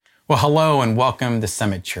Well, hello and welcome to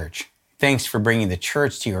Summit Church. Thanks for bringing the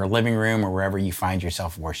church to your living room or wherever you find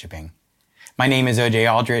yourself worshiping. My name is O.J.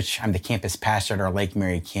 Aldrich. I'm the campus pastor at our Lake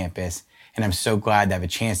Mary campus, and I'm so glad to have a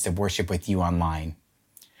chance to worship with you online.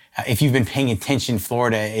 If you've been paying attention,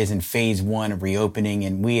 Florida is in phase 1 of reopening,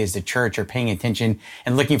 and we as the church are paying attention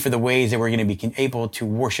and looking for the ways that we're going to be able to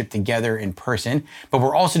worship together in person, but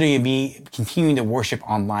we're also going to be continuing to worship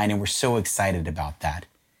online, and we're so excited about that.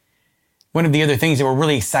 One of the other things that we're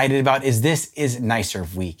really excited about is this is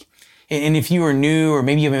NYSERV week. And if you are new or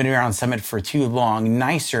maybe you haven't been around Summit for too long,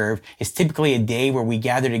 NYSERV is typically a day where we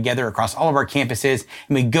gather together across all of our campuses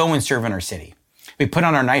and we go and serve in our city. We put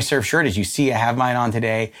on our NYSERV shirt, as you see, I have mine on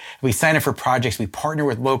today. We sign up for projects, we partner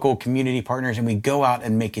with local community partners, and we go out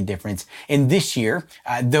and make a difference. And this year,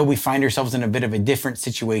 though we find ourselves in a bit of a different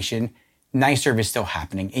situation, NYSERV is still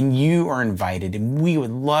happening, and you are invited, and we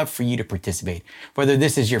would love for you to participate. Whether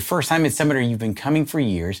this is your first time at Summit or you've been coming for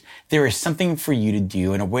years, there is something for you to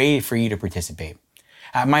do and a way for you to participate.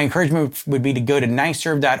 My encouragement would be to go to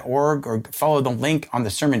nyserv.org or follow the link on the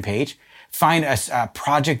sermon page. Find a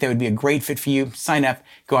project that would be a great fit for you. Sign up,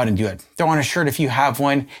 go out and do it. Throw on a shirt if you have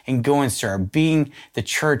one and go and serve. Being the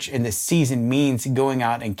church in this season means going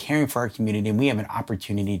out and caring for our community, and we have an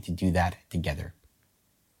opportunity to do that together.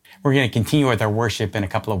 We're going to continue with our worship in a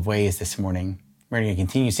couple of ways this morning. We're going to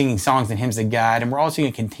continue singing songs and hymns to God, and we're also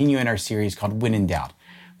going to continue in our series called When in Doubt,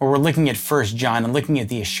 where we're looking at 1 John and looking at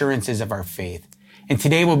the assurances of our faith. And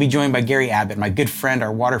today we'll be joined by Gary Abbott, my good friend,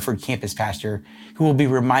 our Waterford campus pastor, who will be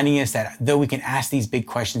reminding us that though we can ask these big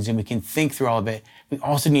questions and we can think through all of it, we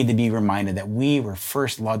also need to be reminded that we were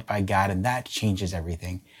first loved by God, and that changes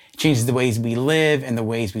everything. It changes the ways we live and the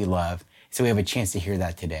ways we love. So we have a chance to hear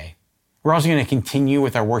that today. We're also going to continue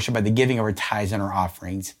with our worship by the giving of our tithes and our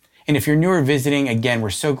offerings. And if you're new or visiting, again,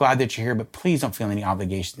 we're so glad that you're here, but please don't feel any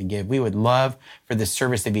obligation to give. We would love for this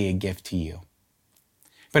service to be a gift to you.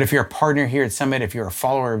 But if you're a partner here at Summit, if you're a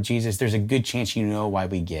follower of Jesus, there's a good chance you know why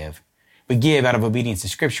we give. We give out of obedience to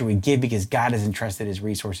Scripture. We give because God has entrusted His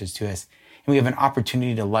resources to us, and we have an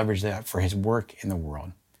opportunity to leverage that for His work in the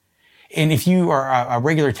world. And if you are a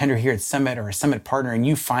regular attender here at Summit or a Summit partner and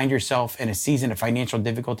you find yourself in a season of financial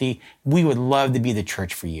difficulty, we would love to be the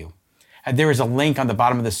church for you. There is a link on the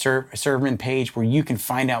bottom of the sermon page where you can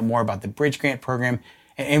find out more about the Bridge Grant program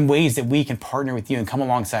and ways that we can partner with you and come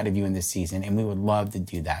alongside of you in this season. And we would love to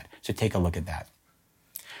do that. So take a look at that.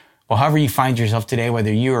 Well, however you find yourself today,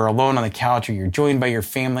 whether you are alone on the couch or you're joined by your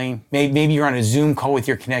family, maybe you're on a Zoom call with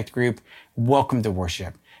your Connect group, welcome to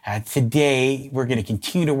worship. Today, we're going to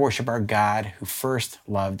continue to worship our God who first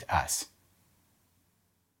loved us.